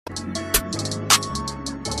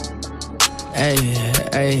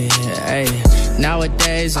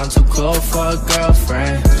Nowadays I'm too cool for a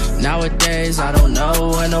girlfriend. Nowadays I don't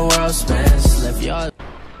know when the world spins. Live your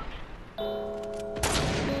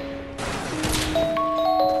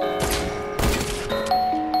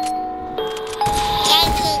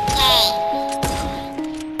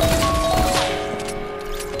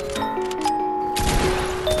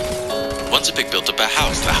Once a pig built up a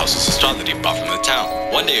house. The house was a straw that he bought from the town.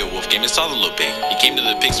 One day a wolf came and saw the little pig. He came to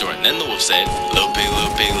the pig store and then the wolf said, little pig,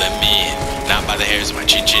 let me in. Not by the hairs of my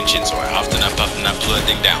chin. So I huffed and I puffed and I blew that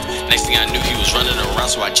thing down. Next thing I knew he was running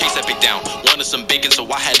around, so I chased that pig down. Wanted some bacon, so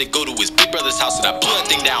I had to go to his big brother's house and I blew that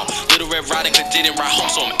thing down. Little Red Riding Hood didn't ride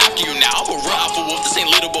home, so I'm after you now. I'm a real alpha wolf, this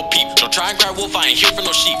ain't little Bo Peep. Don't try and cry wolf, I ain't here for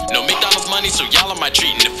no sheep. No McDonald's money, so y'all on my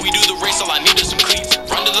treat. And if we do the race, all I need is some cleats.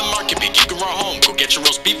 Run to the market, pig, you can run home. Go get your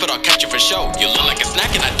roast beef, but I'll catch you for show. You look like a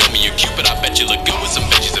snack and I don't mean you're cute, but I bet you look good with some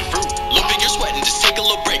veggies and fruit. Little pig, you're sweating, just take a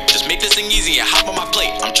little break. Just make this thing easy and hop on my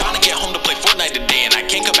plate. I'm trying to get home to play Fortnite today, and I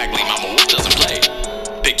can't come back late, mama wolf doesn't play.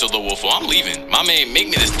 Pig told the wolf, well, I'm leaving. Mama ain't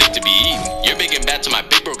make me this thick to be eaten. You're big and bad to my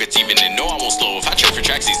big bro gets even, and no, I won't slow if I train for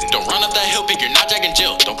track season. Don't run up that hill, pig, you're not Jack and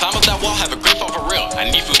Jill. Don't climb up that wall, have a great fall for real.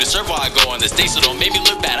 I need food to serve while I go on this day, so don't make me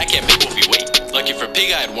look bad, I can't make Wolfie wait. Lucky for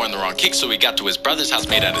Pig, I had worn the wrong kick, so he got to his brother's house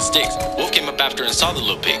made out of sticks. Wolf came up after and saw the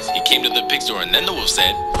little pigs. He came to the pig store and then the wolf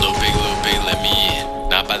said, little pig, let me in.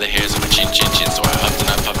 Not by the hairs of my chin. So I huffed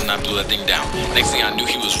and I puffed and I blew that thing down. Next thing I knew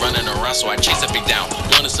he was running around, so I chased that pig down.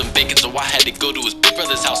 Wanted some bacon, so I had to go to his big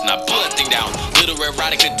brother's house and I blew that thing down. Little Red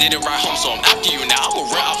Riding Hood didn't ride home, so I'm after you now. I'm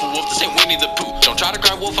a real alpha wolf, this ain't Winnie the Pooh. Don't try to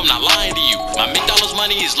cry wolf, I'm not lying to you. My McDonald's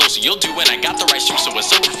money is low, so you'll do when I got the right shoe, so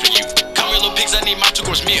it's over for you. Come here, little pigs, I need my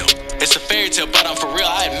 2-course meal. It's a fairy tale, but I'm for real.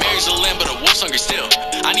 I had married a lamb, but a wolf's hungry still.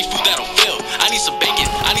 I need food that'll fill. I need some bacon,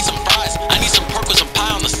 I need some fries, I need some pork with some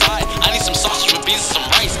pie on the side. I need some sausage with beans and some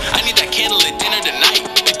rice. I need that candlelit dinner tonight.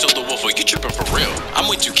 Pig told the wolf, well, you tripping for real. I'm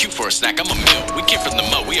way too cute for a snack, I'm a meal. We came from the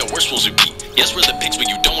mud, we are worse wolves we beat. Yes, we're the pigs, but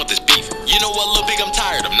you don't want this beef. You know what, little pig, I'm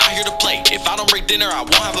tired, I'm not here to play. If I don't break dinner, I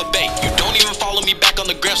won't have a bake. You don't even follow me back on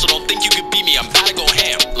the gram, so don't think you could beat me, I'm about to go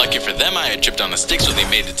ham. Lucky for them, I had tripped on a stick, so they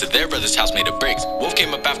made it to their brother's house made of bricks. Wolf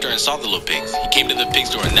came up after and saw the little pigs. He came to the pig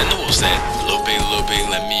store and then the wolf said, little pig,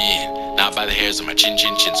 let me in. Not by the hairs of my chin.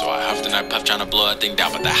 So I huffed and I puffed trying to blow that thing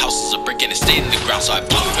down, but the house is a brick and it stayed in the ground, so I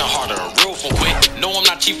blew even harder. A real wolf quit. No, I'm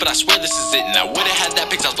not cheap, but I swear this is it. And I would've had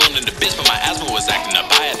that pig's house blown into bits, but my asthma was acting up,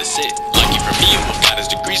 I had to sit. Lucky for me, a wolf got his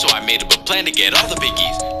degree, so I made up a plan to get all the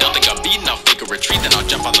piggies. Don't think I'm beaten, I'll fake a retreat, then I'll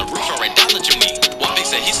jump on the roof or right down the chimney. One pig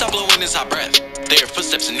said he stopped blowing his hot breath. They heard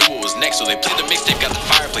footsteps and knew what was next, so they played the mixtape, got the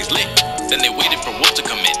fireplace lit. Then they waited for Wolf to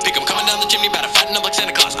come in. Pig, I'm coming down the chimney, about to fatten up like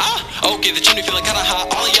Santa Claus. Okay, the chimney feeling kinda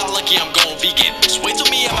hot. All of y'all lucky I'm going.